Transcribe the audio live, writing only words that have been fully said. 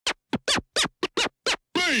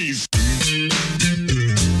Blaze!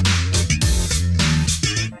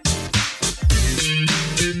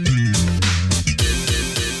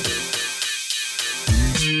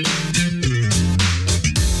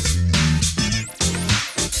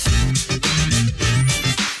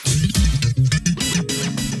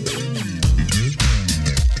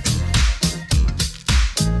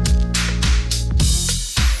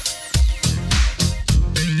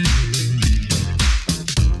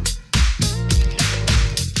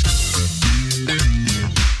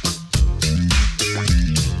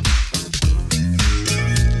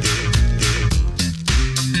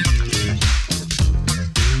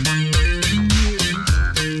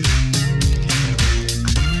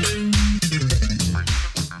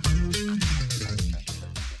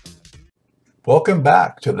 Welcome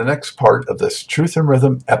back to the next part of this Truth in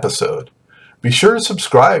Rhythm episode. Be sure to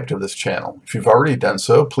subscribe to this channel. If you've already done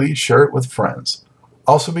so, please share it with friends.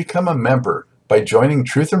 Also become a member by joining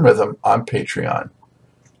Truth in Rhythm on Patreon,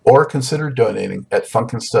 or consider donating at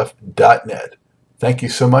funkinstuff.net. Thank you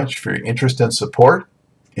so much for your interest and support.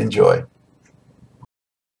 Enjoy.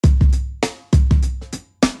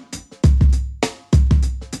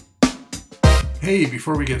 Hey,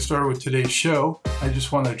 before we get started with today's show, I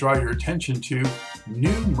just want to draw your attention to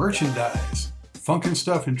new merchandise. Funkin'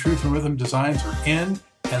 Stuff and Truth in Rhythm designs are in,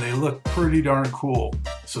 and they look pretty darn cool.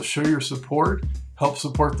 So show your support, help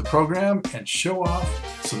support the program, and show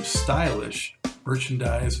off some stylish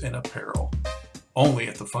merchandise and apparel. Only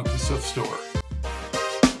at the Funkin' Stuff store.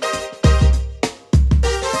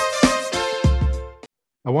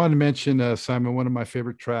 I wanted to mention, Simon, one of my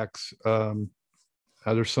favorite tracks.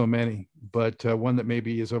 There's so many, but one that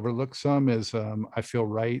maybe is overlooked some is I Feel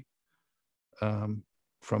Right from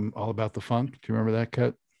All About the Funk. Do you remember that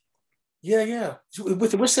cut? Yeah. With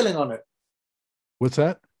the whistling on it. What's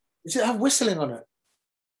that? Does it have whistling on it?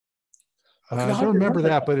 I don't remember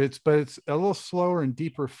that, but it's a little slower and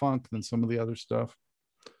deeper funk than some of the other stuff.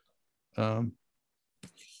 Yeah.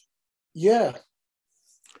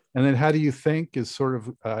 And then How Do You Think is sort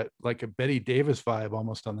of like a Betty Davis vibe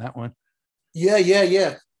almost on that one.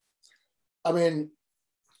 Yeah. I mean,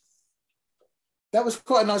 that was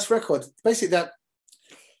quite a nice record. Basically,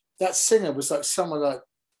 that singer was like someone like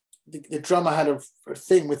the drummer had a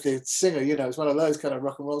thing with the singer. You know, it's one of those kind of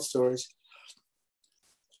rock and roll stories.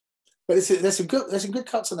 But there's some good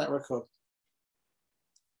cuts on that record.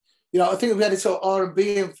 You know, I think we had a sort of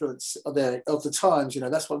R&B influence of the times. You know,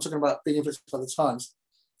 that's what I'm talking about, being influenced by the times.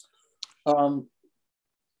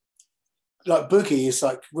 Like Boogie is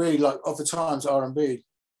like really like of the times R&B.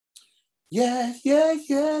 Yeah. Good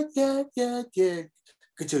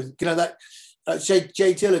tune. You know that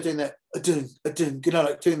Jay Dilla doing that. You know,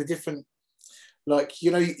 like doing the different, like, you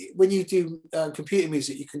know, when you do computer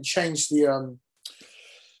music, you can change the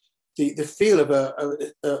feel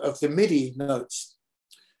of the MIDI notes.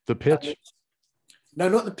 The pitch. No,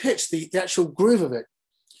 not the pitch. The actual groove of it.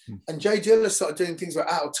 And Jay Dilla started doing things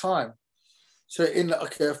like Out of Time. So in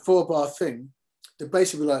like a 4-bar thing, they're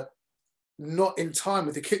basically like not in time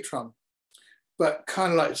with the kick drum, but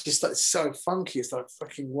kind of like it's just like so funky. It's like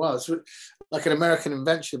fucking was like an American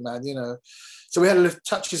invention, man. You know. So we had a little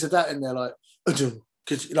touches of that in there, like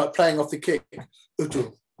like playing off the kick,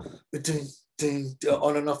 on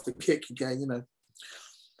and off the kick again. You know.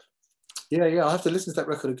 Yeah. I'll have to listen to that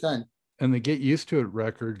record again. And the Get Used to It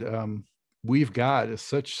record. We've got is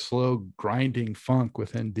such slow grinding funk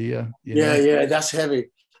with India. Yeah, that's heavy.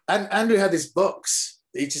 And Andrew had this box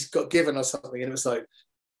that he just got given or something, and it was like,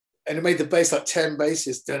 and it made the bass like 10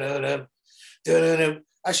 basses. Actually,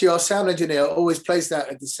 our sound engineer always plays that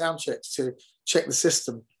at the sound checks to check the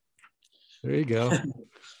system. There you go.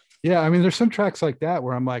 Yeah, I mean, there's some tracks like that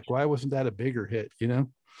where I'm like, why wasn't that a bigger hit? You know?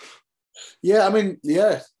 Yeah, I mean,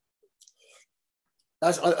 yeah.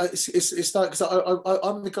 It's like, because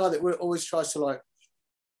I'm the guy that always tries to like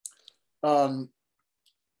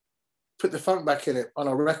put the funk back in it on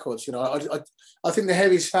our records. You know, I think the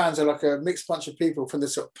Heavies fans are like a mixed bunch of people from the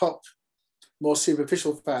sort of pop, more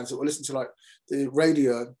superficial fans that will listen to like the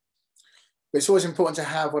radio. But it's always important to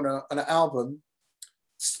have on an album.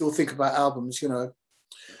 Still think about albums, you know,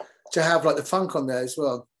 to have like the funk on there as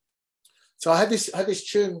well. So I had this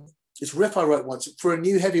tune, this riff I wrote once for a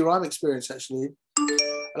new heavy rhyme experience actually.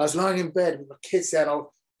 And I was lying in bed with my kids there, and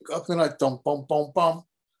I'll go up and like dum bum bum bum,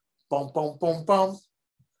 bum bum bum bum,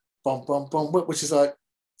 bum bum bum, which is like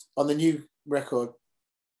on the new record.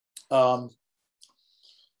 What's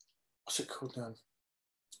it called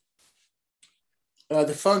now?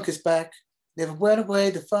 The funk is back. Never went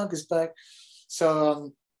away. The funk is back.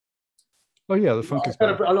 So oh yeah, the funk is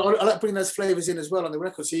back. I like bringing those flavors in as well on the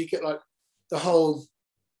record, so you get like the whole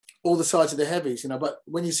all the sides of the heavies, you know. But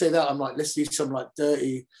when you say that, I'm like, let's do some like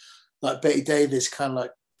dirty, like Betty Davis, kind of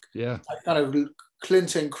like, yeah, kind of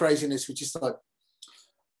Clinton craziness, which is like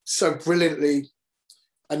so brilliantly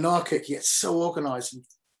anarchic yet so organized. And,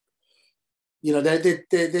 you know, they're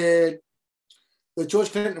the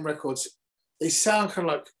George Clinton records. They sound kind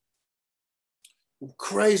of like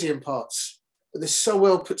crazy in parts, but they're so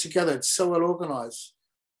well put together. It's so well organized.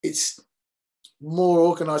 It's more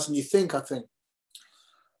organized than you think, I think.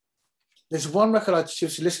 There's one record I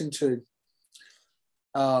just listened to.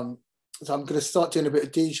 So I'm going to start doing a bit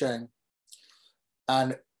of DJing.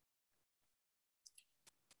 And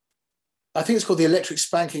I think it's called The Electric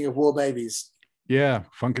Spanking of War Babies. Yeah,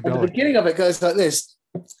 And the Funkadelic. beginning of it goes like this.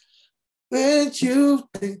 When you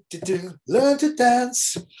learn to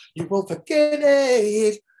dance, you won't forget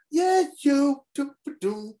it. Yeah, you do,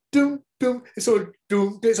 do, do, do. It's all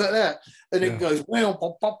doom. It's like that, and Yeah. it goes. Bam,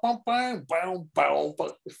 bam, bam, bam, bam, bam,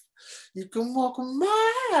 bam. You can walk a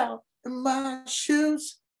mile in my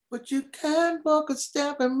shoes, but you can't walk a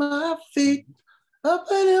step in my feet. Up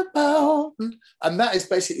and about, and that is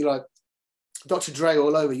basically like Dr. Dre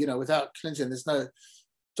all over. You know, without Clinton, there's no.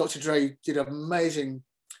 Dr. Dre did amazing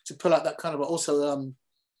to pull out that kind of, but also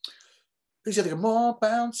who's the other guy? More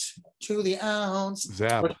bounce to the ounce.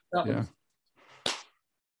 Zap. Yeah.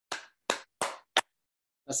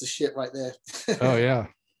 That's the shit right there. Oh yeah,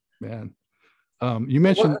 man. You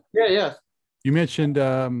mentioned. Yeah. You mentioned.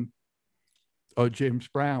 James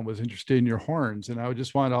Brown was interested in your horns, and I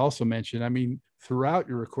just want to also mention. I mean, throughout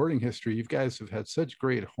your recording history, you guys have had such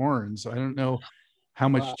great horns. I don't know how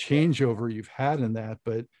much changeover you've had in that,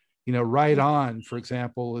 but you know, Right On, for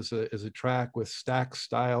example, is a track with Stax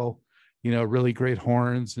style, you know, really great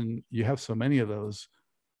horns, and you have so many of those.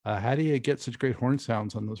 How do you get such great horn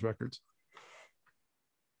sounds on those records?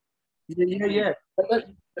 Yeah.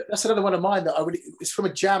 That's another one of mine that it's from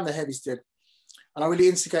a jam the Heavies did, and I really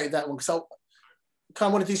instigated that one because I kind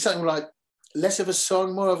of want to do something like less of a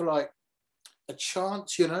song, more of like a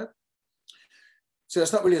chant, you know. So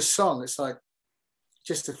it's not really a song; it's like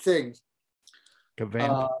just a thing. A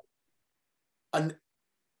vamp. And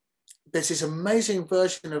there's this amazing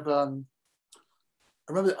version of I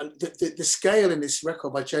remember the scale in this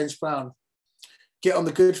record by James Brown, Get on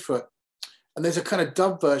the Good Foot, and there's a kind of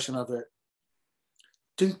dub version of it.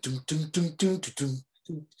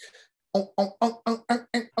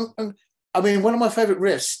 I mean, one of my favorite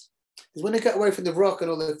riffs is when they get away from the rock and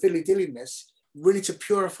all the fiddly dilliness, really to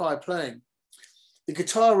purify playing. The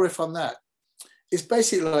guitar riff on that is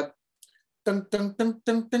basically like dun, dun, dun,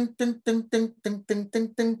 dun, dun, dun, dun, dun, dun, dun,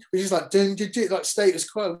 dun, dun, which is like dun, dun, dun, like status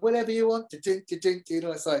quo, whatever you want, dun, dun, dun, you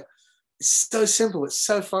know, it's like it's so simple, it's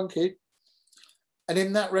so funky. And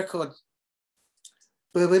in that record,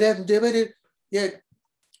 yeah,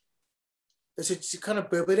 it's a kind of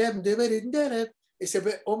it's a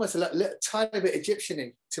bit almost like a tiny bit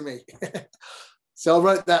Egyptian-y to me. So I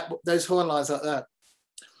wrote those horn lines like that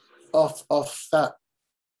off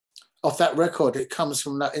that record. It comes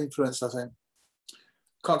from that influence, I think.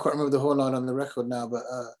 Can't quite remember the horn line on the record now, but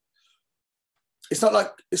it's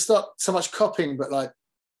not so much copying, but like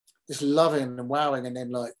just loving and wowing, and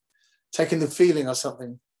then like taking the feeling or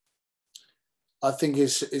something. I think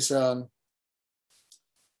is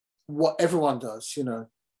what everyone does, you know,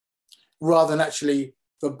 rather than actually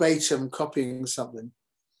verbatim copying something,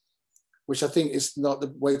 which I think is not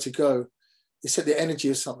the way to go. You set the energy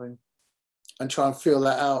of something and try and feel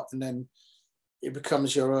that out, and then it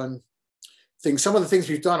becomes your own thing. Some of the things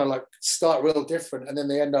we've done are like start real different, and then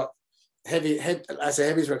they end up heavy as a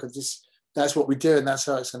Heavies record. That's what we do, and that's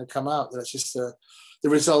how it's going to come out. That's just the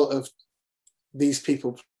result of these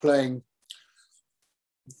people playing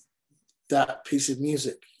that piece of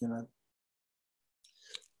music, you know.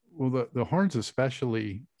 Well, the horns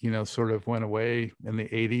especially, you know, sort of went away in the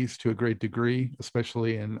 80s to a great degree,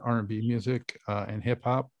 especially in R&B music and hip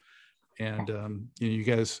hop. And you know, you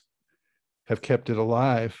guys have kept it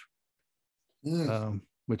alive,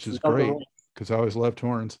 which is great, because I always loved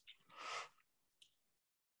horns.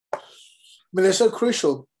 I mean, they're so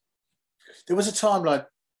crucial. There was a time, like,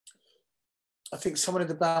 I think someone in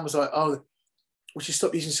the band was like, oh, we should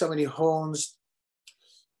stop using so many horns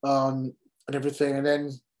and everything. And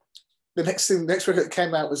then the next record that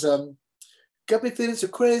came out was Got Me Feeling So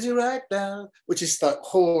Crazy Right Now, which is like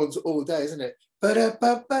horns all day, isn't it? But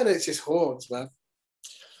it's just horns, man.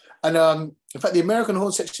 And in fact, the American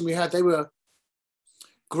horn section we had, they were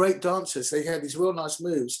great dancers. They had these real nice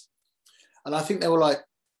moves. And I think they were like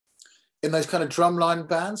in those kind of drumline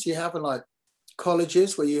bands you have in like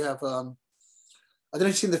colleges where you have, I don't know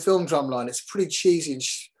if you've seen the film Drumline. It's pretty cheesy and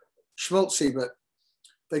schmaltzy, but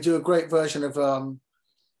they do a great version of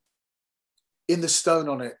in the Stone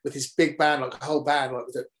on it with his big band, like a whole band, like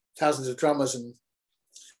with thousands of drummers, and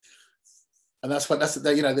that's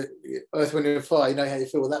the, you know, the Earth, Wind and Fire. You know how you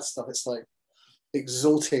feel with that stuff. It's like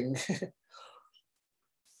exalting.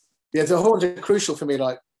 Yeah, the horns are crucial for me.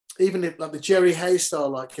 Like even if, like the Jerry Hayes style,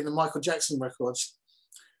 like in the Michael Jackson records,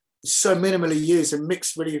 it's so minimally used and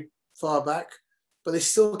mixed really far back, but they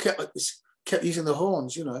still kept using the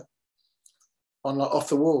horns, you know, on like Off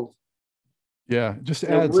the Wall. Yeah, just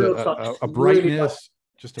adds a brightness, really, like,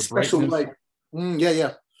 just a special brightness.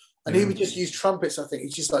 Yeah. And he would just use trumpets. I think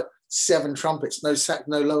he's just like 7 trumpets, no sax,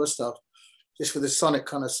 no lower stuff, just for the sonic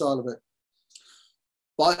kind of style of it.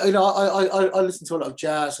 But you know, I listen to a lot of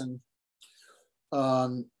jazz and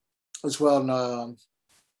as well. And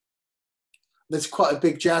there's quite a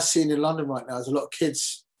big jazz scene in London right now. There's a lot of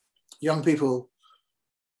kids, young people,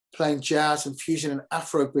 playing jazz and fusion and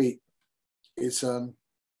Afrobeat. It's a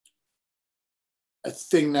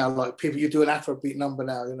thing now. Like people, you do an Afrobeat number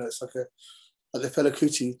now. You know, it's like the Fela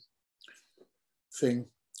Kuti thing,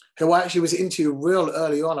 who I actually was into real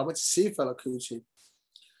early on. I went to see Fela Kuti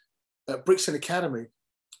at Brixton Academy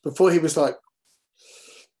before he was like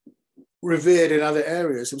revered in other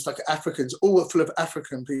areas. It was like Africans, all full of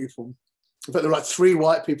African people. In fact, there were like 3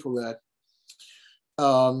 white people there.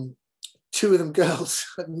 2 of them girls,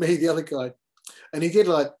 and me, the other guy. And he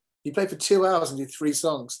played for 2 hours and did 3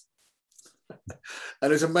 songs. And it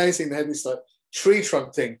was amazing. They had this like tree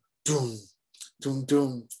trunk thing, doom, doom,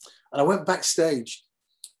 doom. And I went backstage.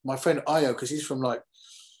 My friend Ayo, because he's from like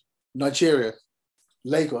Nigeria,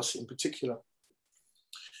 Lagos in particular.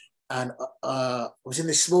 And I was in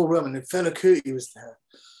this small room, and then Fela Kuti was there,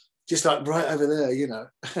 just like right over there, you know.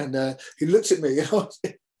 And he looked at me, you know,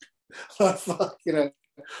 like, fuck, you know,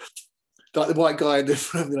 like the white guy in the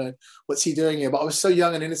room, you know, what's he doing here? But I was so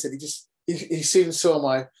young and innocent. He soon saw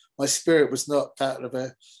my spirit was not out of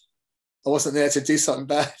I wasn't there to do something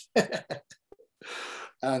bad.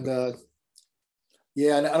 And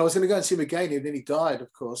yeah, and I was going to go and see him again, and then he died,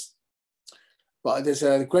 of course. But there's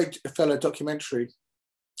a great fellow documentary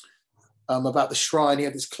about the shrine. He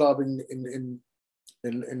had this club in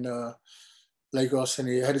Lagos, and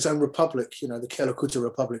he had his own republic, you know, the Kelakuta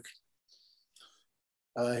Republic.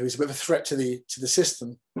 He was a bit of a threat to the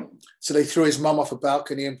system, so they threw his mum off a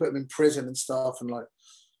balcony and put him in prison and stuff, and like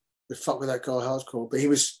they fuck with that guy hardcore. But he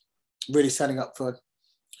was really standing up for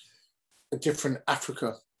a different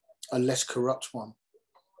Africa, a less corrupt one.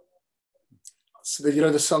 So you know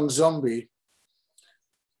the song "Zombie."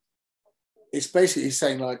 It's basically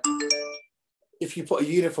saying like, if you put a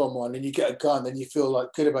uniform on and you get a gun, then you feel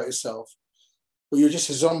like good about yourself. But you're just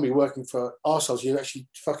a zombie working for arseholes. You're actually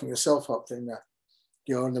fucking yourself up doing that.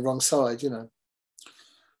 You're on the wrong side, you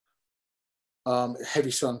know.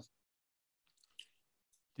 Heavy song.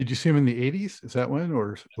 Did you see him in the 80s? Is that when,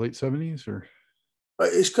 or late 70s, or?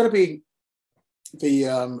 It's got to be the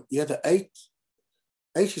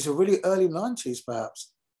 80s or really early 90s,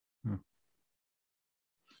 perhaps.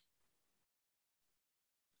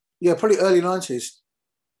 Yeah, probably early 90s.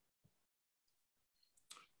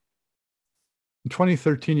 In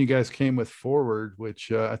 2013, you guys came with Forward,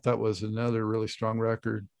 which I thought was another really strong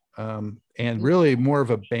record, and really more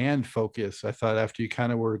of a band focus. I thought after you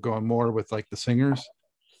kind of were going more with like the singers,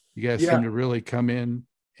 you guys seem to really come in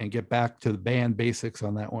and get back to the band basics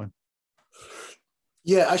on that one.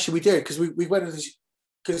 Yeah, actually we did, because we went into this,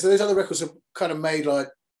 because those other records are kind of made like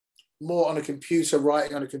more on a computer,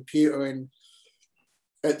 writing on a computer in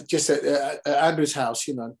just at Andrew's house,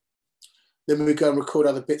 you know. Then we go and record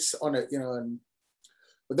other bits on it, you know,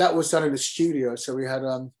 but that was done in the studio. So we had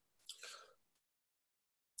that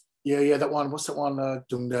one. What's that one?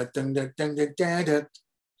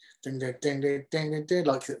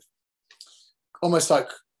 Like almost like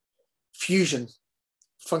fusion,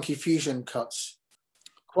 funky fusion cuts.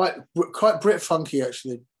 Quite Brit funky,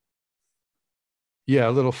 actually. Yeah,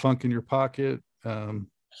 a little funk in your pocket,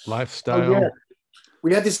 lifestyle. Oh, yeah.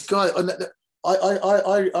 We had this guy.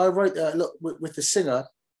 I wrote look with the singer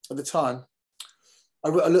at the time. I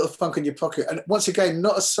wrote a little funk in your pocket, and once again,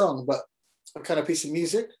 not a song, but a kind of piece of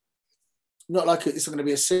music. Not like it's going to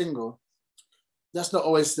be a single. That's not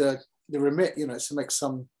always the remit, you know. It's to make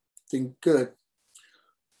something good.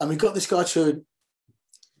 And we got this guy to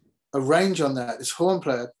arrange on that, this horn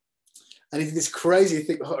player, and he did this crazy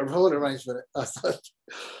thing, horn arrangement. I thought,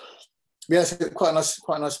 yeah, it's quite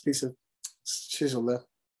a nice piece of chisel there.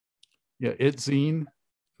 Yeah, Itzine,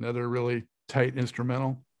 another really tight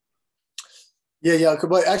instrumental. Yeah.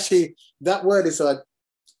 Actually, that word is I'll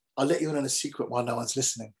let you in on a secret while no one's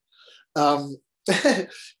listening.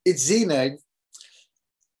 Itzine.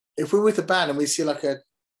 If we're with a band and we see like an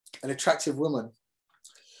attractive woman,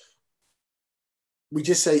 we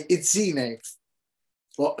just say Itzine.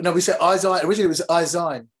 Well, no, we say Eizine. Originally, it was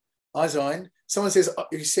Eizine. Eizine. Someone says if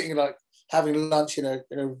you're sitting like having lunch in a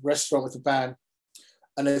restaurant with a band,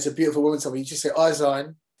 and there's a beautiful woman somewhere, you just say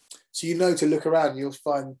Eizine, so you know to look around, you'll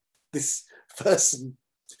find this person.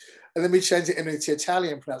 And then we change it into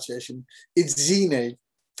Italian pronunciation, Itzine.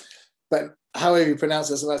 But however you pronounce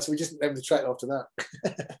it, so we just named the track after that.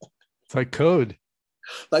 It's like code.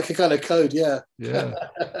 Like a kind of code, yeah. Yeah.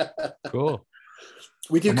 Cool.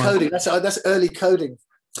 We do coding. That's early coding.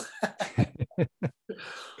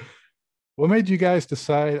 What made you guys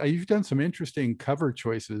decide? You've done some interesting cover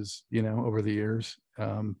choices, over the years,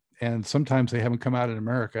 and sometimes they haven't come out in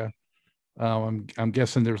America. I'm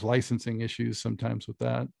guessing there's licensing issues sometimes with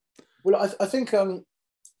that. Well, I think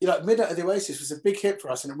Midnight of the Oasis was a big hit for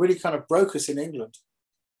us, and it really kind of broke us in England.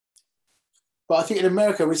 But I think in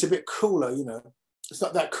America it's a bit cooler. It's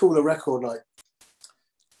not that cooler record, like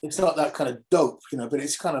it's not that kind of dope, but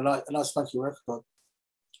it's kind of like a nice funky record.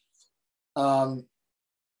 And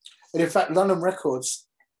in fact, London Records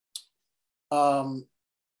asked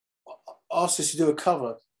us to do a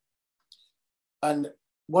cover, and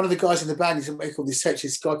one of the guys in the band, he's make all these tapes,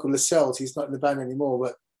 this guy called Lascelles, he's not in the band anymore,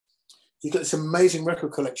 but he's got this amazing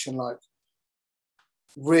record collection, like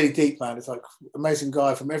really deep, man. It's like amazing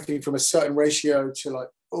guy, from everything from A Certain Ratio to like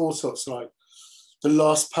all sorts, like The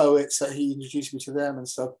Last Poets, that he introduced me to them and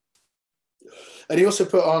stuff. And he also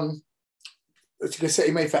put on a cassette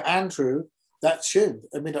he made for Andrew, that tune,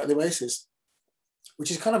 Midnight of the Oasis,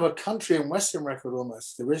 which is kind of a country and western record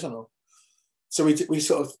almost, the original. So we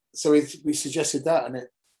suggested that, and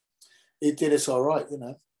it did us all right,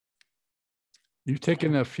 You've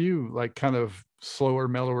taken a few like kind of slower,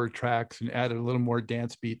 mellower tracks and added a little more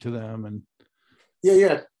dance beat to them, and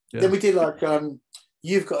yeah. Then we did like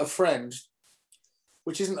You've Got a Friend,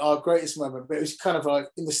 which isn't our greatest moment, but it was kind of like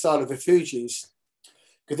in the style of the Fugees,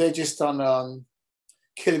 because they just done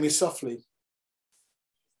Killing Me Softly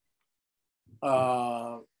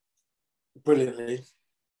brilliantly.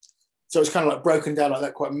 So it's kind of like broken down like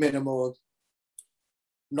that, quite minimal,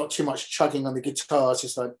 not too much chugging on the guitar. It's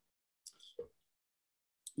just like,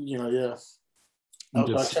 yeah.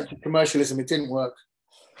 Attempted commercialism, it didn't work.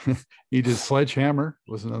 You did Sledgehammer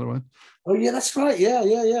was another one. Oh yeah, that's right. Yeah.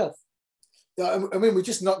 I mean, we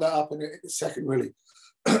just knocked that up in a second, really.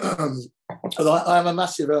 Although I'm a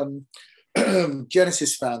massive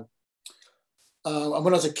Genesis fan. And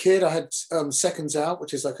when I was a kid, I had Seconds Out,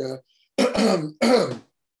 which is like a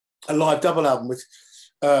live double album with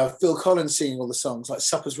Phil Collins singing all the songs, like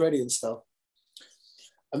Supper's Ready and stuff.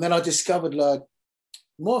 And then I discovered like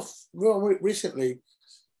more recently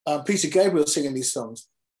Peter Gabriel singing these songs,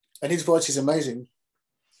 and his voice is amazing.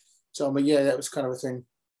 So I mean, yeah, that was kind of a thing.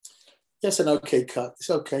 That's an okay cut. It's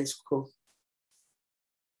okay. It's cool.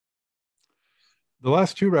 The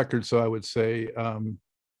last two records, so I would say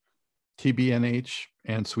TBNH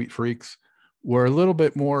and Sweet Freaks, were a little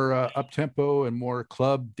bit more up-tempo and more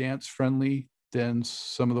club dance friendly than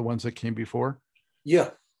some of the ones that came before.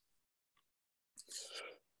 Yeah.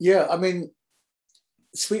 I mean,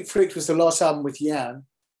 Sweet Freaks was the last album with Jan,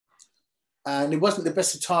 and it wasn't the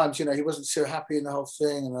best of times. He wasn't so happy in the whole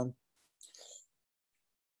thing,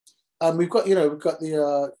 and we've got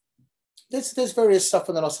the there's various stuff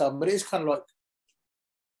on the last album, but it is kind of like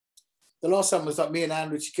the last album was like me and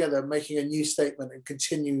Andrew together making a new statement and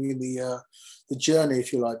continuing the journey,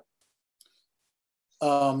 if you like.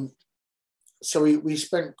 So we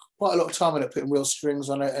spent quite a lot of time on it, putting real strings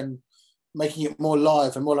on it and making it more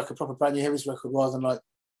live and more like a proper Brand New Heavies record, rather than like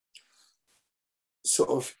sort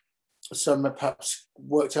of some perhaps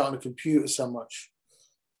worked out on a computer so much.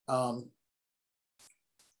 So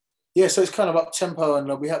it's kind of up tempo, and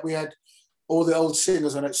like we had all the old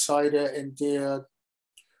singers on it, Cider and Dear,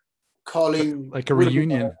 Colleen, like a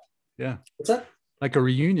reunion. Yeah. What's that? Like a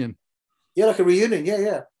reunion. Yeah, like a reunion.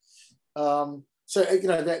 Yeah. So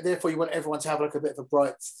therefore, you want everyone to have like a bit of a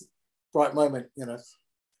bright moment.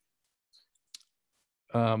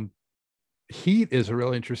 Heat is a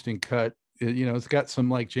really interesting cut. It's got some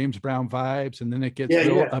like James Brown vibes, and then it gets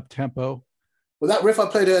real up tempo. Well, that riff I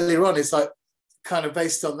played earlier on is like kind of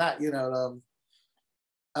based on that,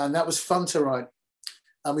 and that was fun to write.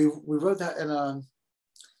 And we wrote that in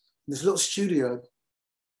this little studio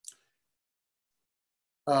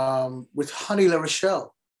with Honey La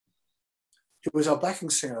Rochelle, who was our backing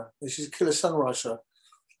singer. She's a killer songwriter.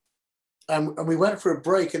 And we went for a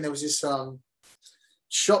break, and there was this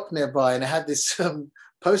shop nearby, and it had this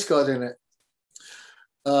postcard in it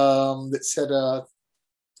that said,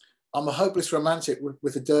 I'm a hopeless romantic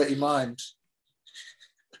with a dirty mind.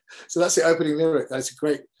 So that's the opening lyric. That's a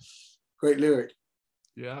great lyric.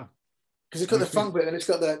 Yeah. because it's got the funk bit and it's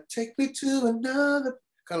got the "Take Me to Another,"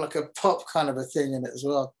 kind of like a pop kind of a thing in it as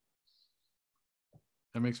well.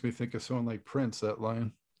 That makes me think of someone like Prince, that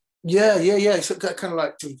line. Yeah. It's got kind of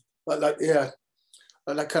like yeah,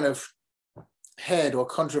 like that kind of head or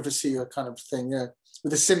controversy or kind of thing. Yeah,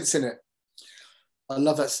 with the synths in it. I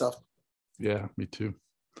love that stuff. Yeah, me too.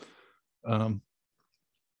 Can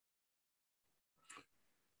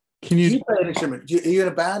you play an instrument? Are you in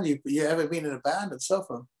a band? You ever been in a band and stuff?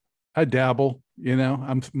 I dabble.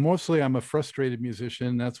 I'm a frustrated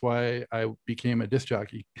musician. That's why I became a disc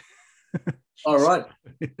jockey. All right.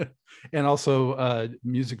 And also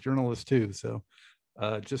music journalist too. So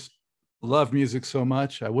just love music so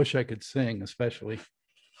much. I wish I could sing, especially.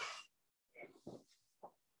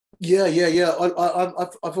 Yeah.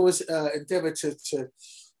 I've always endeavored to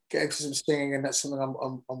get into some singing, and that's something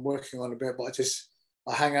I'm working on a bit. But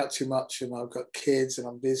I hang out too much, and I've got kids, and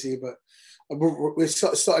I'm busy. But we're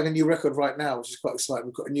starting a new record right now, which is quite exciting.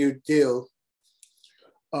 We've got a new deal,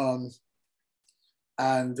 and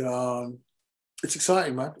it's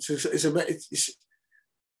exciting, man. It's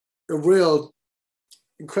a real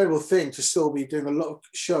incredible thing to still be doing a lot of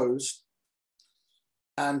shows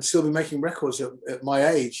and still be making records at my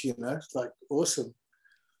age. It's like awesome.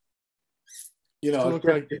 You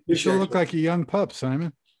still look like a young pup,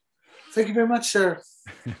 Simon. Thank you very much, sir.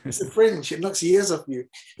 It's the fringe. It knocks the years off you.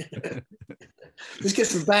 Just get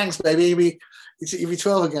some bangs, baby. You'll be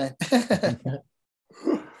 12 again.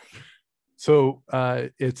 So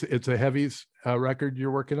it's a heavies record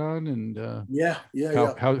you're working on, and yeah.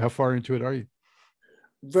 How far into it are you?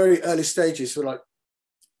 Very early stages. So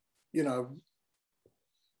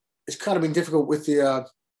it's kind of been difficult with the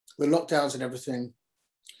lockdowns and everything,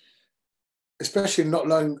 especially not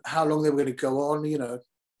knowing how long they were going to go on. It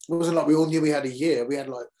wasn't like we all knew we had a year. We had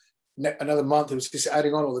like another month. It was just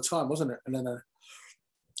adding on all the time, wasn't it? And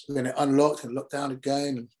then it unlocked and locked down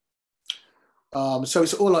again. And so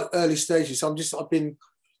it's all like early stages. So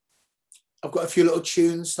I've got a few little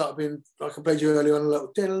tunes that I've been, like I played you earlier on, a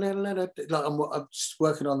little, like I'm just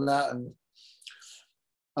working on that and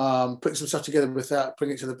putting some stuff together with that, bring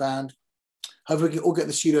it to the band. Hopefully we can all get in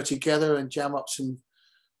the studio together and jam up some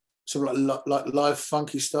like live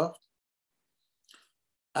funky stuff.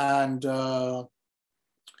 And start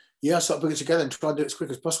putting it together and try and do it as quick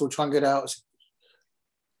as possible. Try and get out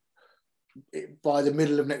by the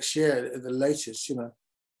middle of next year at the latest.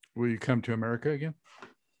 Will you come to America again?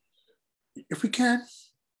 If we can,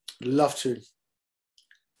 I'd love to.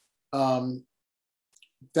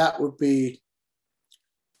 That would be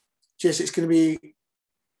it's going to be,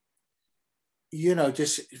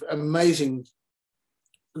 just amazing.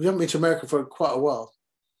 We haven't been to America for quite a while.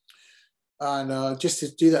 And just to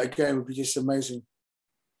do that again would be just amazing.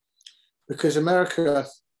 Because America,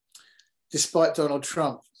 despite Donald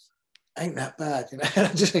Trump, ain't that bad,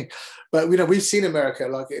 But we've seen America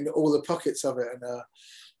like in all the pockets of it,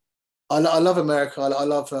 and I love America. I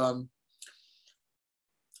love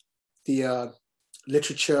the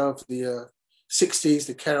literature of the 60s,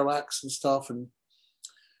 the Kerouacs and stuff, and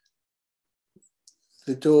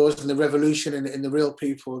the Doors and the revolution in the real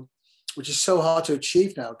people, which is so hard to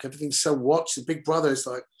achieve now. Everything's so watched. The Big Brother is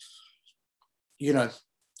like, they're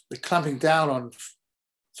clamping down on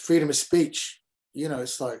freedom of speech.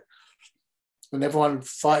 It's like when everyone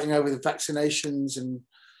fighting over the vaccinations and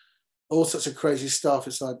all sorts of crazy stuff.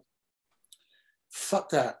 It's like, fuck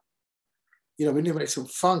that. We need to make some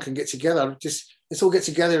funk and get together. Let's all get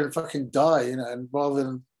together and fucking die, and rather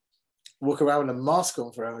than walk around with a mask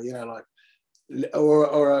on forever,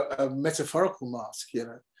 or a metaphorical mask,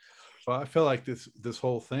 Well, I feel like this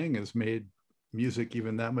whole thing has made music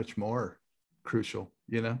even that much more crucial,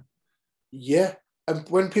 Yeah. And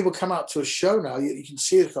when people come out to a show now, you can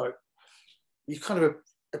see it like, you kind of,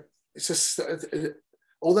 it's just,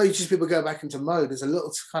 although you just people go back into mode, there's a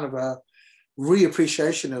little kind of a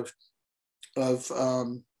reappreciation of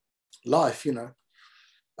life,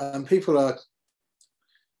 and people are,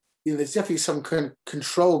 there's definitely some kind of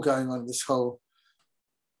control going on in this whole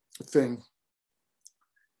thing.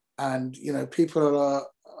 And, people are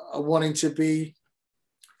wanting to be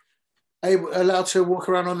allowed to walk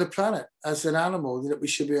around on the planet as an animal that we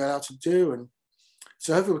should be allowed to do. And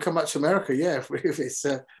so hopefully we'll come back to America, if it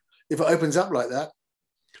opens up like that.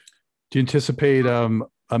 Do you anticipate a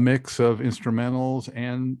mix of instrumentals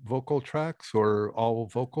and vocal tracks, or all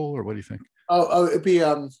vocal, or what do you think? Oh, it'd be,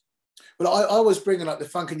 well, I was bringing like the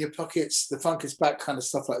funk in your pockets, the funk is back kind of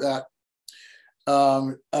stuff like that.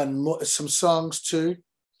 And some songs too.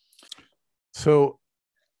 So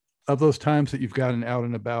of those times that you've gotten out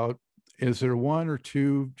and about, is there one or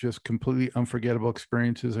two just completely unforgettable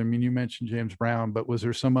experiences? I mean, you mentioned James Brown, but was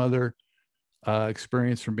there some other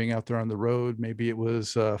experience from being out there on the road? Maybe it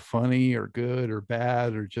was funny or good or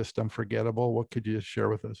bad or just unforgettable. What could you share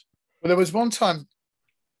with us? Well, there was one time,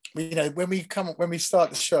 when we start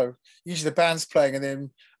the show, usually the band's playing, and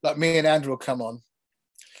then like me and Andrew will come on.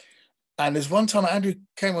 And there's one time Andrew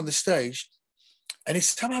came on the stage, and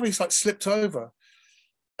he's like slipped over,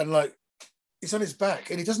 and like he's on his back,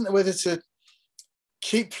 and he doesn't know whether to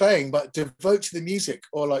keep playing but devote to the music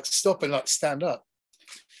or like stop and like stand up.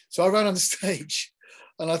 So I ran on the stage,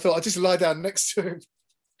 and I thought I'd just lie down next to him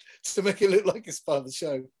to make it look like it's part of the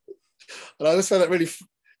show. And I just found that really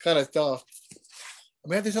kind of daft. And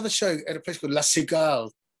we had this other show at a place called La Cigale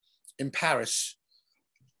in Paris.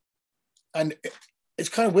 And it's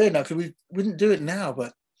kind of weird now because we wouldn't do it now,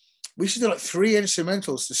 but we used to do like 3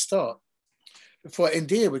 instrumentals to start before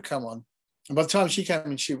India would come on. And by the time she came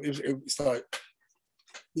in, it was like,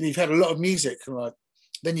 you've had a lot of music, and like,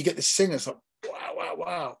 then you get the singers like, wow, wow,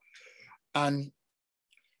 wow. And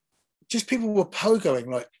just people were pogoing,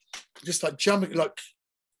 like, just like jumping, like,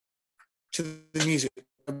 to the music.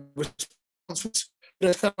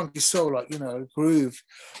 Funky soul, like, groove,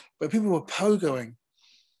 but people were pogoing,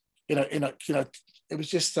 it was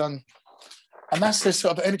just and that's the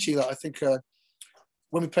sort of energy that I think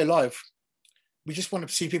when we play live, we just want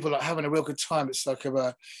to see people like having a real good time. It's like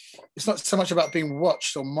it's not so much about being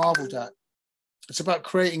watched or marveled at. It's about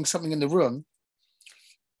creating something in the room,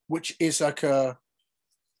 which is like like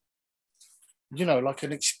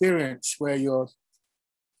an experience where you're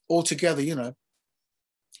all together,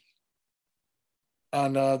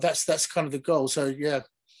 and that's kind of the goal. So yeah,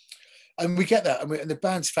 and we get that, and the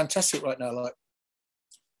band's fantastic right now. Like,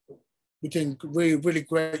 we're doing really, really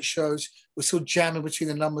great shows. We're still jamming between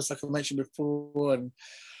the numbers, like I mentioned before, and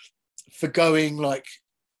forgoing like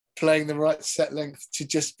playing the right set length to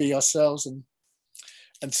just be ourselves, and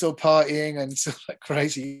still partying and still like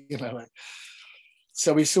crazy, like.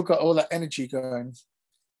 So we still got all that energy going.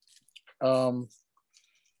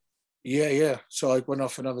 Yeah. So I went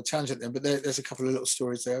off another tangent then, but there's a couple of little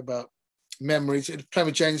stories there about memories. Playing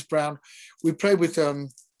with James Brown. We played with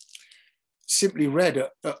Simply Red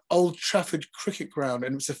at Old Trafford Cricket Ground,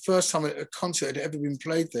 and it was the first time a concert had ever been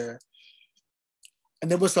played there. And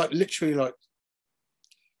there was like literally like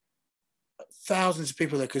thousands of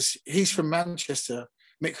people there, because he's from Manchester,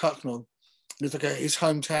 Mick Hucknall. It was like his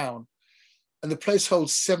hometown. And the place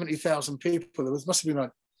holds 70,000 people. There must have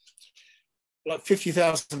been like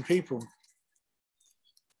 50,000 people.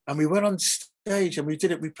 And we went on stage and we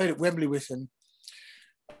played at Wembley with him.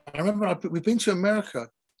 I remember we've been to America,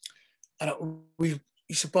 and we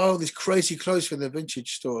used to buy all these crazy clothes from the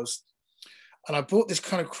vintage stores. And I bought this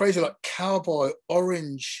kind of crazy like cowboy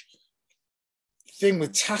orange thing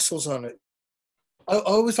with tassels on it. I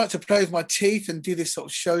always like to play with my teeth and do this sort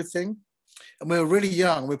of show thing. And we were really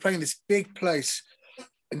young. We were playing this big place,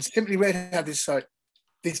 and Simply Red had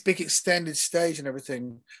this big extended stage and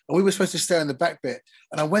everything. And we were supposed to stay in the back bit.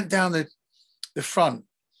 And I went down the front.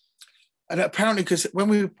 And apparently, because when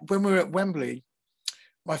we were at Wembley,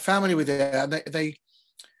 my family were there, and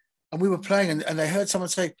and we were playing, and they heard someone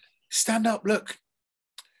say, "Stand up, look,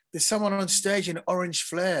 there's someone on stage in orange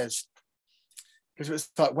flares." Because it was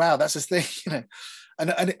like, wow, that's a thing,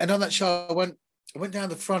 And on that show, I went down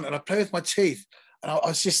the front and I played with my teeth, and I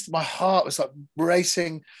was just, my heart was like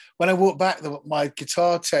racing. When I walked back, my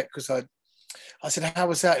guitar tech was like, I said, "How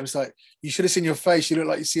was that?" It was like, "You should have seen your face. You look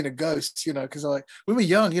like you've seen a ghost," because we were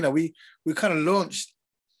young, we kind of launched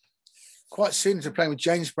quite soon into playing with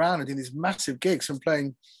James Brown and doing these massive gigs and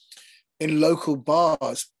playing in local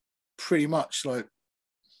bars, pretty much like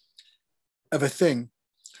of a thing.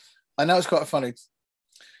 And that was quite funny.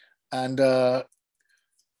 And, and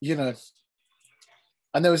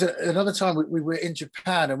there was another time we were in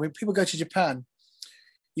Japan, and when people go to Japan,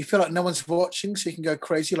 you feel like no one's watching, so you can go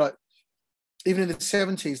crazy. Like, even in the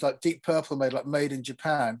 70s, like Deep Purple made in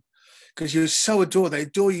Japan, because you're so adored. They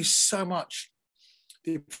adore you so much.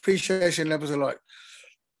 The appreciation levels are like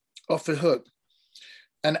off the hook.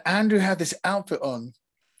 And Andrew had this outfit on,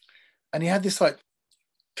 and he had this like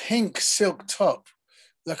pink silk top,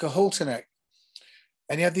 like a halter neck.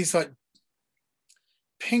 And he had these like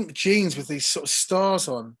pink jeans with these sort of stars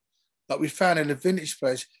on, like we found in a vintage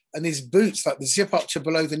place, and these boots, like the zip up to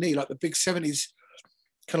below the knee, like the big 70s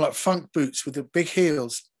kind of like funk boots with the big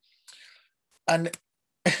heels. And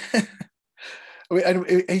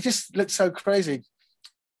he just looked so crazy.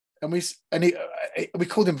 And we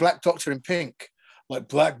called him Black Doctor in Pink, like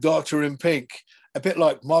Black Doctor in Pink, a bit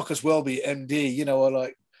like Marcus Welby, MD, or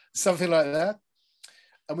like something like that.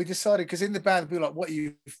 And we decided, because in the band, we were like, what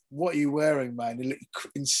are you wearing, man? You look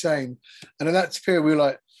insane. And in that period, we were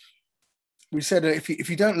like, we said that if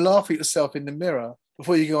you don't laugh at yourself in the mirror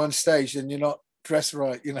before you go on stage, then you're not dressed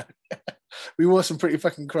right. We wore some pretty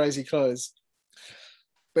fucking crazy clothes,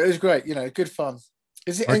 but it was great. Good fun.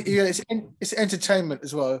 It's entertainment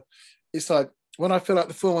as well. It's like when I fill out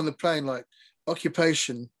the form on the plane, like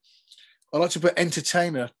occupation, I like to put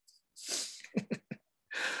entertainer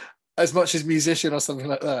as much as musician or something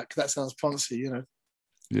like that, because that sounds poncy,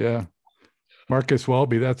 Yeah. Marcus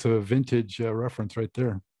Welby, that's a vintage reference right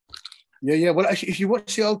there. Yeah. Well, actually, if you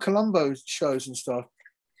watch the old Columbo shows and stuff,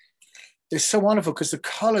 they're so wonderful because the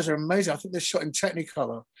colors are amazing. I think they're shot in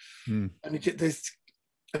Technicolor, and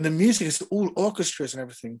the music is all orchestras and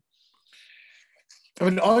everything. I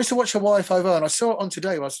mean, I used to watch Hawaii Five-0, and I saw it on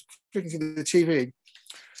today. I was flicking through the TV,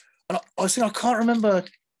 and I was thinking, I can't remember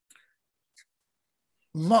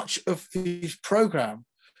much of the program,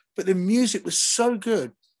 but the music was so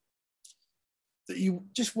good that you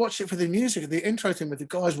just watch it for the music. The intro thing with the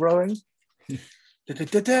guys rowing,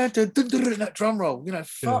 that drum roll,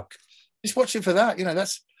 fuck. Just watch it for that.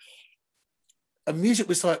 That's music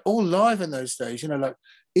was like all live in those days. Like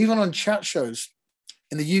even on chat shows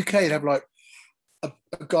in the UK, they'd have like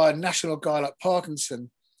a national guy like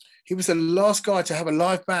Parkinson. He was the last guy to have a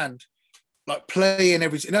live band like play in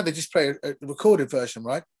every. They just play a recorded version,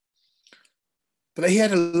 right? But he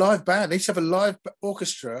had a live band. They used to have a live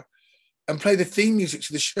orchestra and play the theme music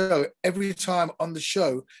to the show every time on the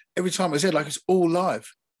show. Every time it was there, like it's all live.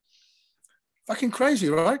 Fucking crazy,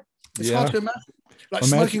 right? It's hard to imagine. Like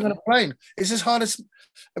smoking on a plane. It's as hard as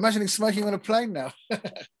imagining smoking on a plane now.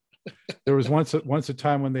 There was once a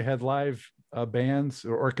time when they had live bands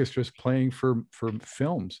or orchestras playing for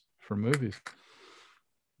films, for movies.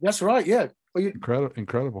 That's right. Yeah. Well,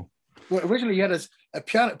 Incredible. Well, originally you had a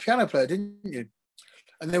piano player, didn't you?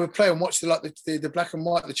 And they would play and watch the black and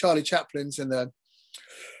white, the Charlie Chaplins, and the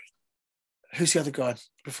who's the other guy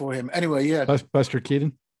before him? Anyway, yeah, Buster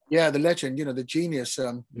Keaton. Yeah, the legend, the genius.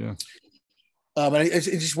 And it's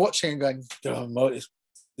just watching and going,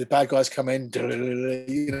 the bad guys come in,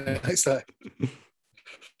 it's like,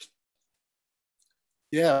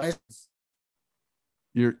 yeah.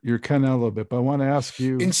 You're cutting out a little bit, but I want to ask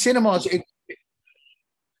you. In cinemas,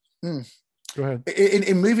 go ahead.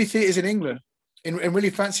 In movie theaters in England, in really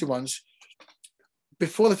fancy ones,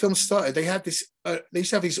 before the film started, they had this. They used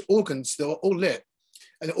to have these organs that were all lit,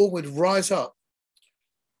 and the organ would rise up,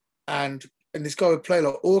 and this guy would play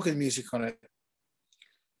like organ music on it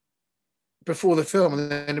before the film,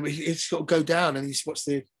 and then he'd sort of go down and he'd watch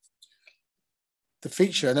the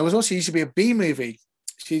feature. And there was also used to be a B movie.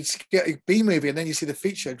 So you'd get a B movie and then you see the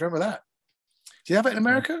feature. Do you remember that? Do you have it in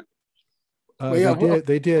America?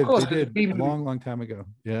 They did a long time ago.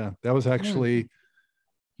 Yeah, that was actually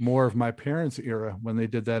more of my parents' era when they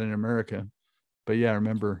did that in America. But yeah, I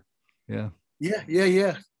remember. Yeah.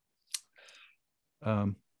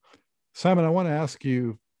 Simon, I want to ask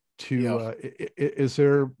you is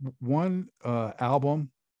there one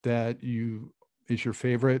album that is your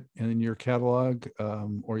favorite in your catalog,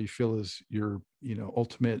 or you feel is your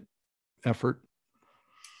ultimate effort?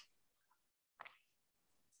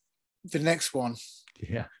 The next one.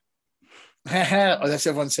 Yeah. That's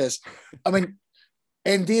everyone says. I mean,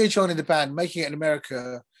 and Dear John in the band, making it in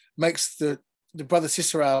America, makes the brother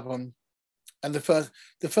sister album, and the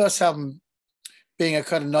first album being a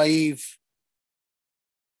kind of naive,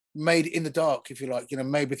 made in the dark, if you like,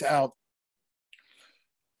 made without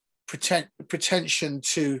pretension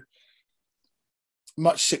to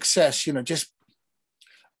much success, just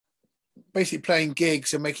basically playing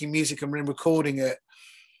gigs and making music and recording it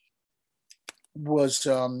was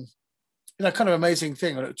kind of amazing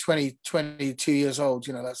thing. 22 years old,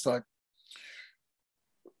 that's like,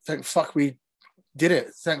 thank fuck we did it.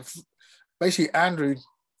 Basically Andrew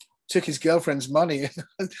took his girlfriend's money.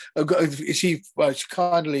 She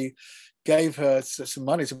kindly gave her some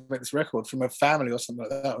money to make this record from her family or something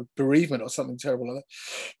like that, or bereavement or something terrible like that.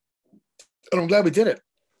 And I'm glad we did it.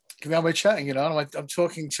 Now we're chatting, and I'm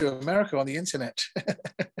talking to America on the internet.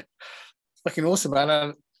 Fucking awesome,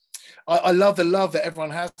 man. I love the love that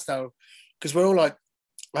everyone has now, because we're all like,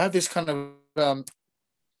 I have this kind of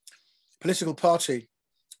political party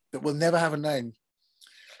that will never have a name,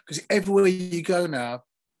 because everywhere you go now,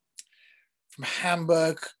 from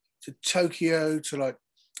Hamburg to Tokyo to like,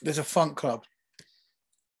 there's a funk club.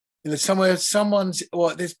 Somewhere someone's,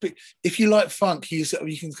 or there's, if you like funk, you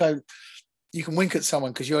can go, you can wink at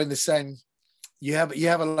someone because you're in the same. You have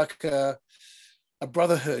a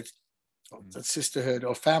brotherhood, a sisterhood,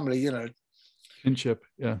 or family, Kinship,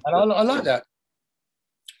 yeah. And I like that.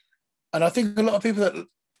 And I think a lot of people that,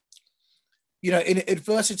 in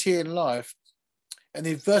adversity in life, and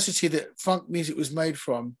the adversity that funk music was made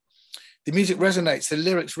from, the music resonates, the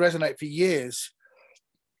lyrics resonate for years,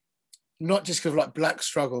 not just because of like black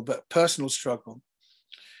struggle, but personal struggle.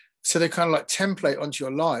 So they kind of like template onto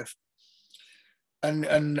your life. And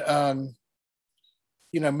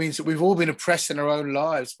you know, means that we've all been oppressed in our own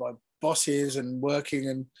lives by bosses and working,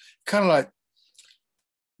 and kind of like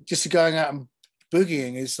just going out and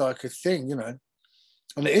boogieing is like a thing, you know,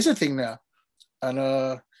 and it is a thing now.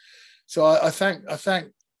 And so I thank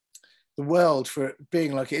the world for it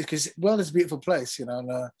being like it is, because the world is a beautiful place, you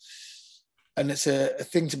know, and it's a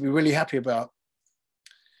thing to be really happy about.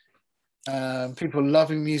 People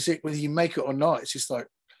loving music, whether you make it or not, it's just like,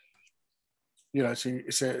 you know,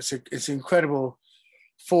 it's an incredible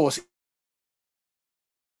force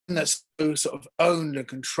that's so sort of owned and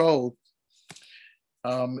controlled.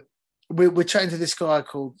 We're chatting to this guy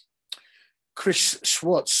called Chris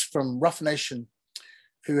Schwartz from Rough Nation,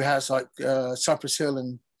 who has like Cypress Hill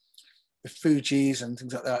and the Fugees and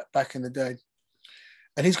things like that back in the day.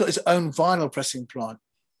 And he's got his own vinyl pressing plant.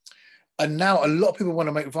 And now a lot of people want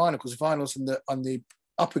to make vinyl because vinyl's on the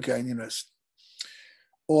up again, you know,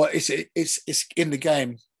 or it's in the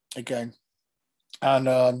game again. And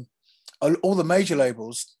all the major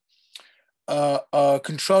labels are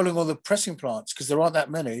controlling all the pressing plants because there aren't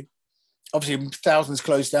that many. Obviously, thousands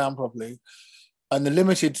closed down probably. And the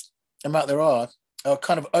limited amount there are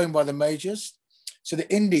kind of owned by the majors. So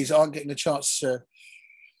the indies aren't getting a chance to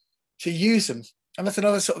use them. And that's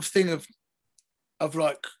another sort of thing of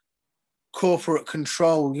like corporate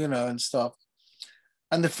control, you know, and stuff.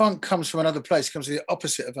 And the funk comes from another place, it comes to the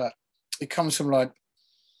opposite of that. It comes from like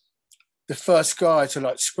the first guy to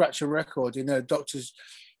like scratch a record, you know, doctors,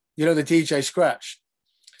 you know, the DJ Scratch.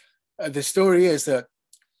 The story is that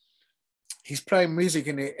he's playing music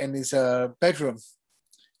in his bedroom,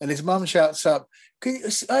 and his mum shouts up,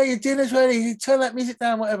 "Oh, your dinner's ready, turn that music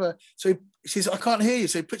down, whatever." So he says, "I can't hear you."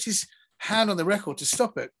 So he puts his hand on the record to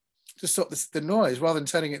stop it, to stop the noise rather than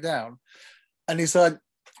turning it down. And he's like,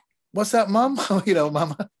 "What's that, mum?" You know,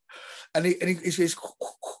 mama. And he says,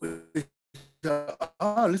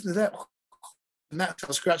 "Oh, listen to that." And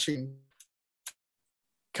that's scratching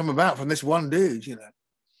come about from this one dude, you know.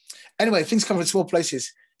 Anyway, things come from small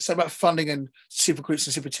places. It's not about funding and super groups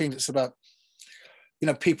and super teams. It's about, you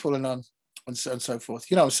know, people and so forth.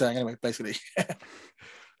 You know what I'm saying? Anyway, basically.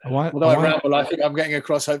 Although I ramble, I think I'm getting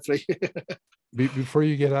across, hopefully. Before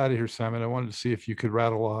you get out of here, Simon, I wanted to see if you could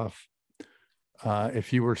rattle off,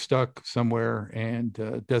 if you were stuck somewhere and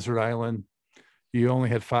desert island, you only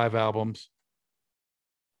had 5 albums,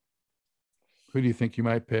 who do you think you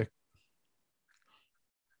might pick?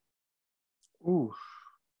 Ooh.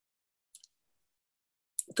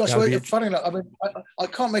 Gosh, well, funny enough, I mean, I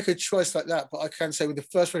can't make a choice like that, but I can say with the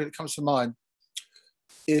first record that comes to mind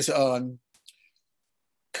is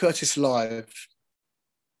Curtis Live,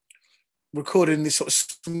 recorded in this sort of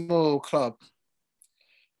small club,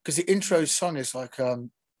 because the intro song is like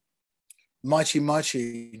Mighty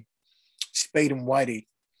Mighty, Spade and Whitey,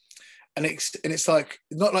 and it's like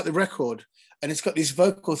not like the record, and it's got this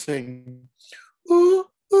vocal thing, ooh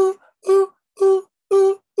ooh ooh ooh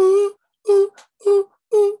ooh ooh ooh ooh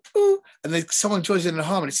ooh ooh, and then someone joins in the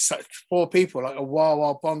harmony. It's like 4 people, like a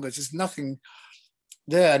wah bongos. There's nothing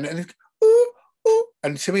there, and ooh ooh,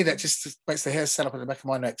 and to me that just makes the hair stand up on the back of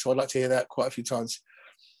my neck. So I'd like to hear that quite a few times.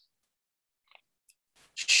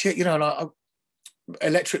 Shit, you know, like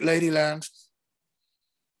Electric Ladyland,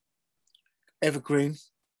 Evergreen.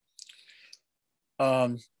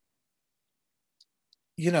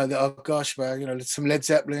 You know, oh gosh, man, you know, some Led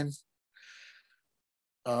Zeppelin.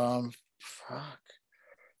 Fuck.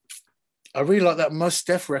 I really like that Mos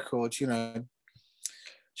Def record, you know.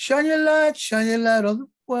 Shine your light on the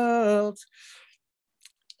world.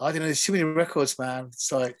 I don't know, there's too many records, man.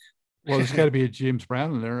 It's like, well, there's got to be a James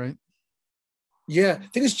Brown in there, right? Yeah, I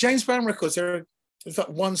think it's James Brown records. There's like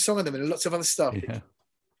one song of them and lots of other stuff. Yeah.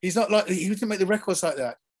 He's not like, he didn't make the records like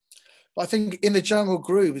that. But I think In the Jungle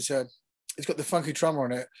Groove it's got the funky drummer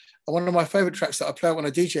on it. And one of my favorite tracks that I play when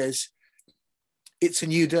I DJ is It's a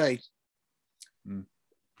New Day,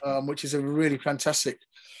 which is a really fantastic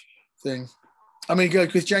thing. I mean,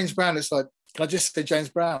 because James Brown, it's like, can I just say James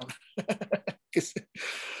Brown? Because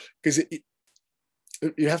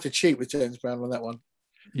you have to cheat with James Brown on that one.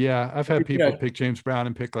 Yeah, I've had people pick James Brown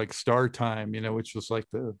and pick like Star Time, you know, which was like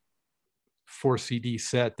the 4 CD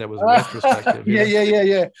set that was retrospective.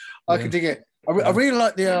 Yeah. I can dig it. I really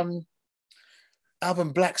like the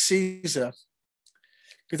album Black Caesar,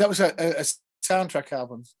 because that was a soundtrack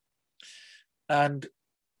album, but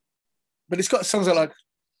it's got songs like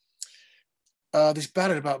this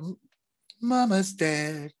ballad about Mama's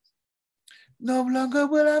dead, No longer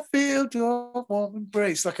will I feel your warm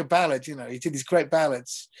embrace, like a ballad, you know. He did these great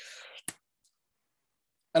ballads.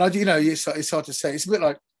 And I do, you know, it's hard to say. It's a bit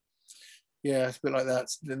like, yeah, it's a bit like that.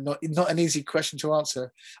 It's not an easy question to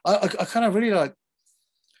answer. I kind of really like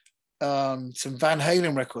some Van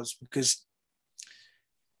Halen records because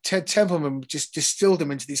Ted Templeman just distilled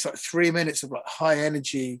them into these like 3 minutes of like high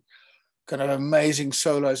energy, kind of amazing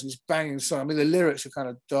solos and just banging song. I mean, the lyrics are kind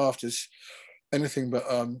of daft as anything, but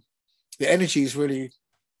the energy is really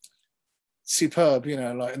superb, you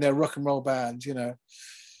know, like, and they're a rock and roll band, you know.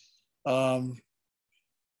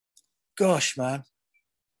 Gosh, man.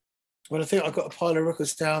 Well, I think I've got a pile of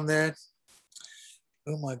records down there.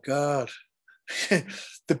 Oh my God.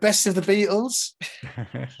 The best of the Beatles.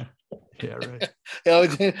 Yeah, right.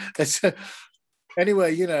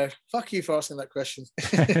 Anyway, you know, fuck you for asking that question.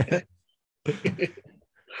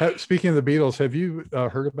 Speaking of the Beatles, have you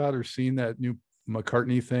heard about or seen that new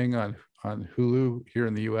McCartney thing on Hulu here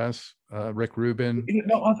in the U.S.? Rick Rubin.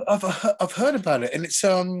 No, I've heard about it, and it's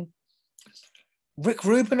Rick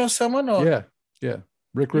Rubin or someone, or yeah,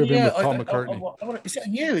 Rick Rubin with Paul McCartney. Is that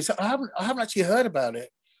new? I haven't actually heard about it.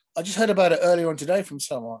 I just heard about it earlier on today from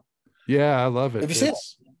someone. Yeah, I love it. Have you seen it?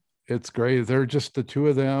 It's great. They're just the two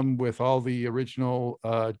of them with all the original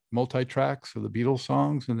multi-tracks of the Beatles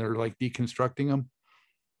songs, and they're like deconstructing them.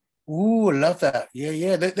 Ooh, I love that.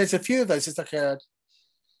 Yeah. There's a few of those. It's like there's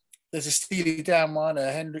a Steely Dan one,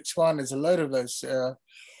 a Hendrix one. There's a load of those. I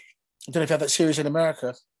don't know if you have that series in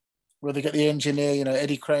America where they get the engineer, you know,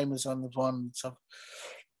 Eddie Kramer's on the one and stuff.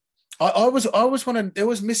 I was wondering, they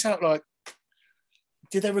always miss out, like,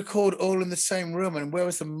 did they record all in the same room, and where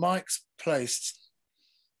was the mics placed?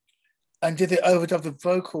 And did they overdub the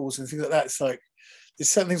vocals and things like that? It's like, there's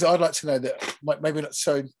certain things I'd like to know that might maybe not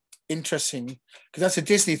so interesting, because that's a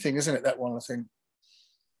Disney thing, isn't it? That one, I think.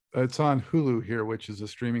 It's on Hulu here, which is a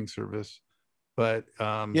streaming service. But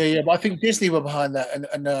yeah, but I think Disney were behind that,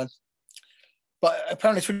 and but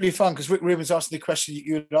apparently it's really fun because Rick Rubin's asking the question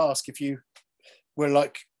you would ask if you were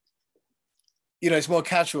like, you know, it's more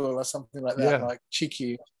casual or something like that, like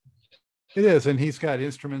cheeky. It is, and he's got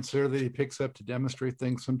instruments there that he picks up to demonstrate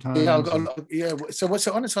things sometimes. Yeah. So what's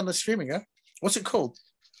it on? It's on the streaming, yeah? What's it called?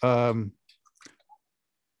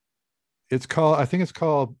 It's called, I think it's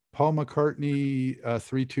called Paul McCartney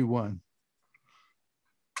 321.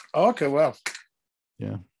 Oh, okay, wow.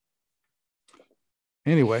 Yeah.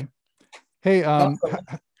 Anyway, hey,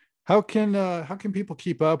 how can people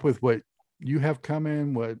keep up with what you have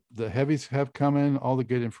coming, what the heavies have coming, all the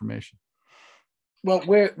good information? Well,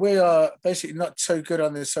 we are basically not so good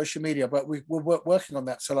on the social media, but we're working on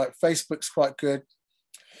that. So like Facebook's quite good.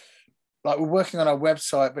 Like we're working on our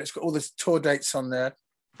website, but it's got all the tour dates on there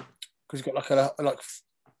because we've got like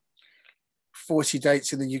 40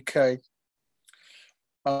 dates in the UK.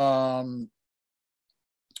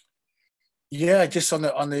 Yeah, just on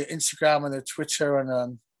the Instagram and the Twitter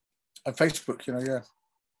and Facebook, you know, yeah.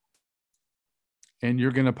 And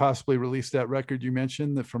you're going to possibly release that record you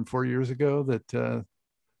mentioned that from 4 years ago that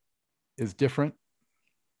is different.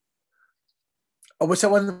 Oh, what's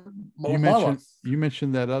that one? You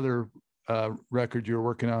mentioned that other record you were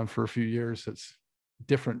working on for a few years that's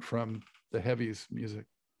different from the heavies music.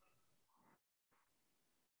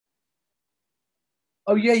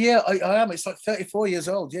 Oh yeah, I am. It's like 34 years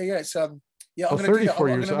old. Yeah, it's yeah. I'm 34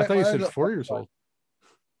 years old. I thought you said 4 years old.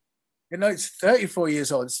 You know, it's 34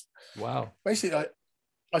 years old. Wow. Basically,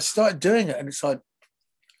 I started doing it, and it's like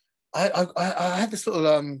I had this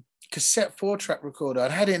little cassette 4-track recorder. I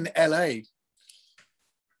had it in LA,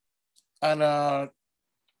 and I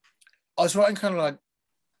was writing kind of like,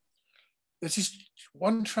 there's this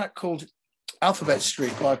one track called Alphabet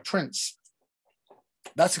Street by Prince.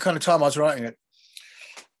 That's the kind of time I was writing it,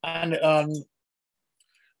 and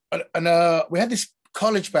we had this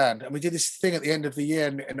college band, and we did this thing at the end of the year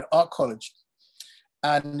in art college,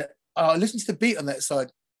 and I listened to the beat on that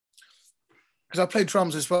side because I play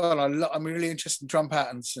drums as well. I'm really interested in drum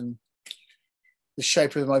patterns and the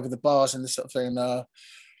shape of them over the bars and this sort of thing.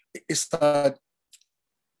 It's like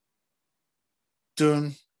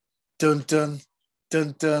dun dun dun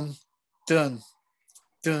dun dun dun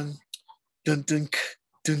dun dun dun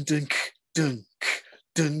dun dun dun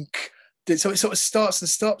dun. So it sort of starts and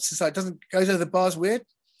stops. It's like goes over the bars weird.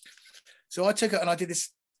 So I took it and I did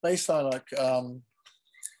this bass line like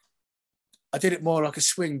I did it more like a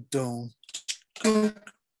swing, and the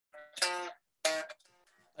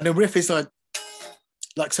riff is like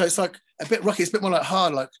so it's like a bit rocky. It's a bit more like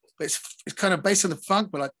hard, like, but it's kind of based on the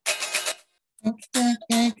funk, but like.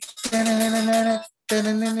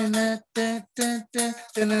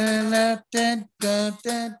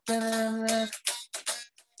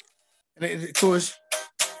 and it goes,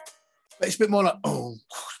 but it's a bit more like, oh,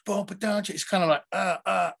 it's kind of like,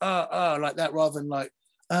 like that, rather than like,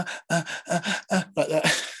 like that.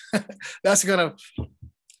 That's the kind of,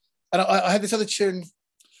 and I had this other tune.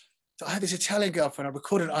 I had this Italian girlfriend. I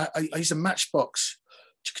recorded. I used a matchbox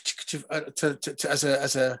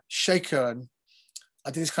as a shaker, and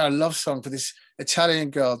I did this kind of love song for this Italian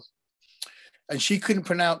girl, and she couldn't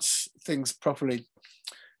pronounce things properly.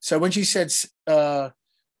 So when she said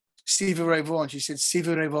Stevie Ray Vaughan, she said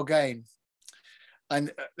Stevie Ray Vaughan.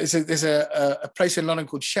 And there's a place in London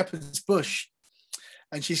called Shepherd's Bush,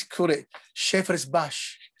 and she's called it Shepherd's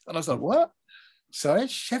Bush. And I was like, what? Sorry,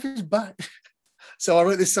 Shepherd's Bush. So I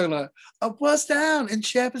wrote this song like, I was down in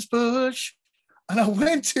Shepherd's Bush, and I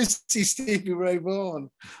went to see Stevie Ray Vaughan,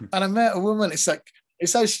 and I met a woman. It's like,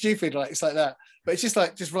 it's so stupid, like it's like that, but it's just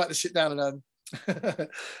like, just write the shit down and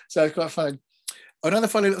so it's quite funny. Another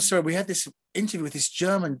funny little story. We had this interview with this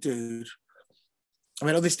German dude. I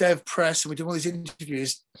mean, on this day of press, and we did all these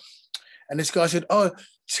interviews, and this guy said, "Oh,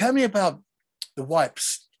 tell me about the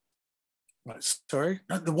wipes." Like, sorry,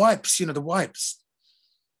 no, the wipes. You know, the wipes.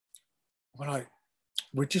 We're like,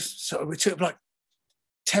 we took like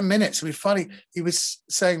 10 minutes. And he was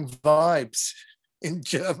saying vibes in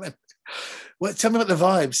German. Well, tell me about the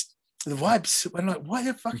vibes. The vibes. We're like, what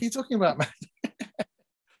the fuck are you talking about, man?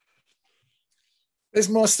 There's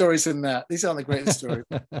more stories than that. These aren't the greatest stories.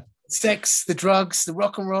 Sex, the drugs, the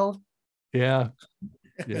rock and roll. Yeah.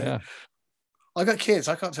 I got kids.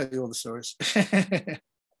 I can't tell you all the stories.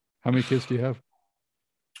 How many kids do you have?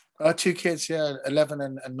 2 kids, yeah, 11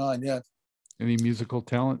 and 9, yeah. Any musical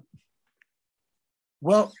talent?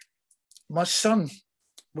 Well, my son,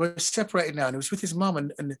 we're separated now, and he was with his mum,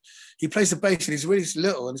 and he plays the bass, and he's really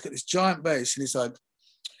little, and he's got this giant bass, and he's like,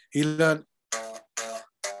 he learned,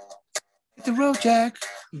 hit the road, Jack,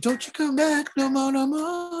 don't you come back no more, no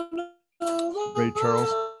more, no more. Ray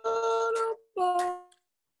Charles. No more.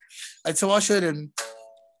 And so I showed him,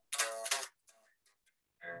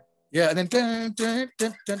 yeah, and then and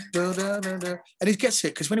he gets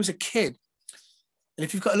it, because when he was a kid, and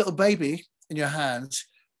if you've got a little baby in your hands,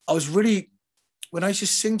 I was really, when I used to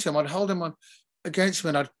sing to him, I'd hold him on against me,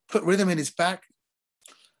 and I'd put rhythm in his back.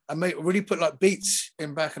 I really put like beats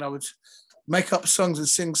in back, and I would make up songs and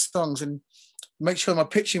sing songs and make sure my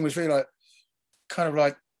pitching was really like, kind of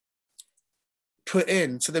like put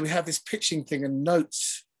in. So then we have this pitching thing and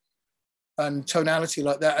notes and tonality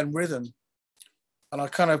like that and rhythm. And I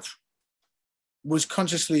kind of was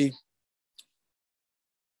consciously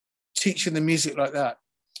teaching the music like that.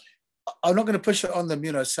 I'm not going to push it on them,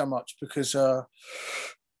 you know, so much, because,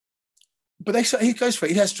 but he goes for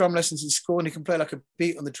it. He has drum lessons in school, and he can play like a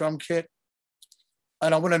beat on the drum kit.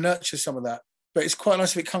 And I want to nurture some of that. But it's quite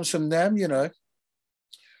nice if it comes from them, you know.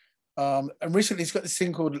 And recently he's got this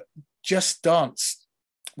thing called Just Dance,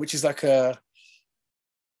 which is like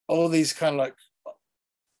all these kind of like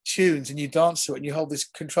tunes, and you dance to it, and you hold these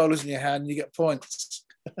controllers in your hand, and you get points.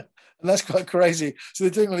 And that's quite crazy. So they're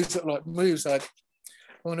doing all these sort of like moves, like,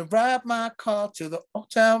 I'm gonna ride my car to the old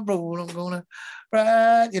town road, I'm gonna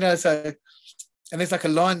ride, you know, so, and there's like a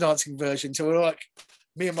line dancing version. So we're like,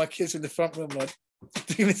 me and my kids in the front room, like,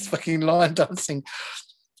 doing this fucking line dancing.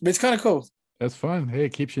 But it's kind of cool. That's fun. Hey,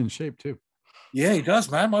 it keeps you in shape too. Yeah, he does,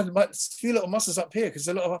 man. My few little muscles up here, because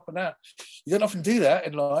there's a lot of up and down. You don't often do that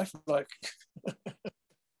in life. Like,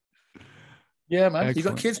 yeah, man. Excellent. You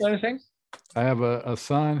got kids or anything? I have a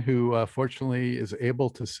son who fortunately is able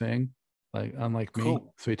to sing, like unlike me.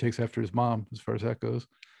 Cool. So he takes after his mom as far as that goes.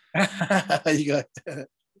 You got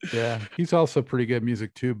yeah, he's also pretty good at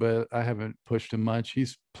music too, but I haven't pushed him much. He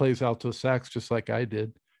plays alto sax just like I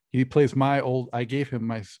did. He plays I gave him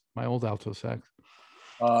my old alto sax.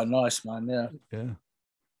 Oh, nice, man. Yeah. Yeah.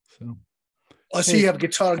 So I see you have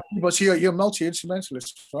guitar, but you're a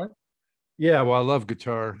multi-instrumentalist, right? Yeah, well, I love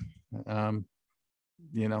guitar.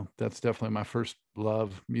 You know, that's definitely my first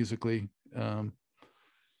love musically.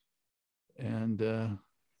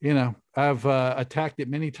 You know, I've attacked it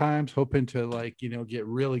many times, hoping to, like, you know, get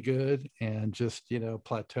really good and just, you know,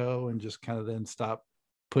 plateau and just kind of then stop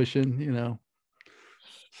pushing, you know.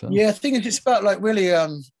 So yeah, I think it's just about like really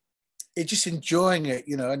it's just enjoying it,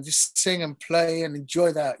 you know, and just sing and play and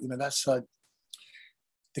enjoy that, you know. That's like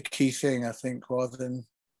the key thing, I think, rather than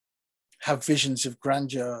have visions of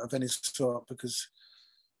grandeur of any sort, because,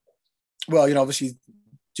 well, you know, obviously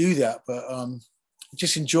do that, but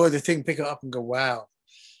just enjoy the thing, pick it up and go, wow,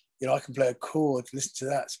 you know, I can play a chord, listen to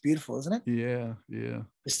that. It's beautiful, isn't it? Yeah, yeah.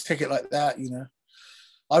 Just take it like that, you know.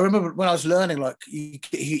 I remember when I was learning, like,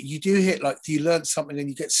 you do hit, like, you learn something and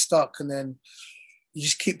you get stuck, and then you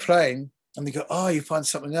just keep playing and you go, oh, you find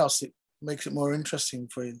something else that makes it more interesting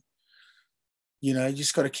for you. You know, you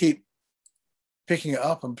just got to keep picking it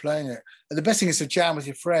up and playing it. And the best thing is to jam with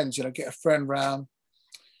your friends. You know, get a friend round,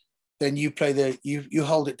 then you play you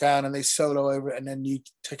hold it down and they solo over it, and then you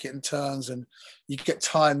take it in turns, and you get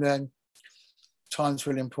time. Then time's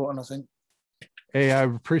really important, I think. Hey, I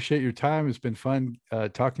appreciate your time. It's been fun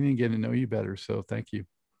talking to you and getting to know you better. So thank you.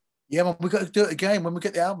 Yeah, man, we got to do it again when we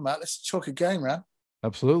get the album out. Let's talk again, man.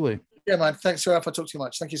 Absolutely. Yeah, man. Thanks, sir. If I talk too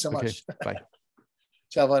much, thank you so much. Bye.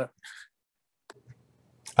 Ciao, bye.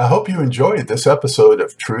 I hope you enjoyed this episode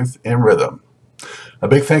of Truth in Rhythm. A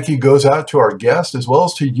big thank you goes out to our guest as well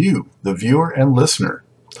as to you, the viewer and listener.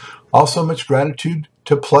 Also, much gratitude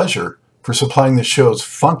to Pleasure for supplying the show's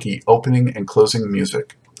funky opening and closing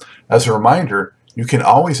music. As a reminder, you can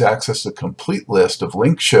always access the complete list of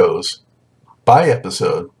linked shows by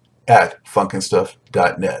episode at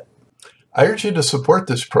funknstuff.net. I urge you to support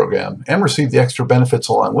this program and receive the extra benefits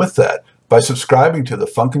along with that by subscribing to the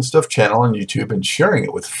Funk and Stuff channel on YouTube and sharing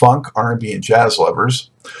it with funk, R&B, and jazz lovers,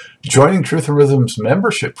 joining Truth in Rhythm's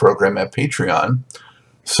membership program at Patreon,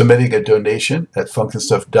 submitting a donation at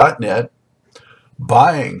funkandstuff.net,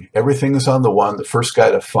 buying Everything is on the One, the First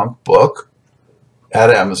Guide to Funk book at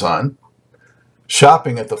Amazon,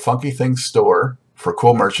 shopping at the Funky Things store for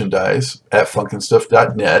cool merchandise at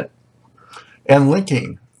funkandstuff.net, and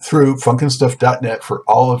linking through funkandstuff.net for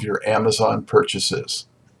all of your Amazon purchases.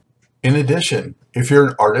 In addition, if you're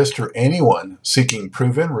an artist or anyone seeking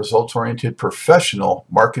proven, results-oriented professional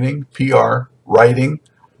marketing, PR, writing,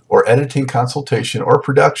 or editing consultation or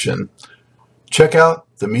production, check out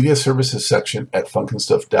the media services section at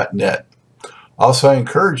funkandstuff.net. Also, I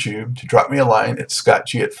encourage you to drop me a line at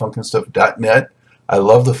scottg@funkandstuff.net. I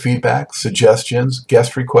love the feedback, suggestions,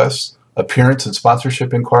 guest requests, appearance and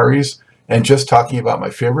sponsorship inquiries, and just talking about my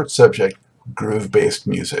favorite subject, groove-based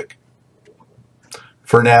music.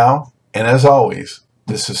 For now, and as always,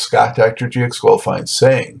 this is Scott Dr. GX Goldfine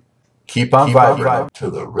saying, keep on vibing to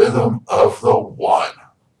the rhythm of the one.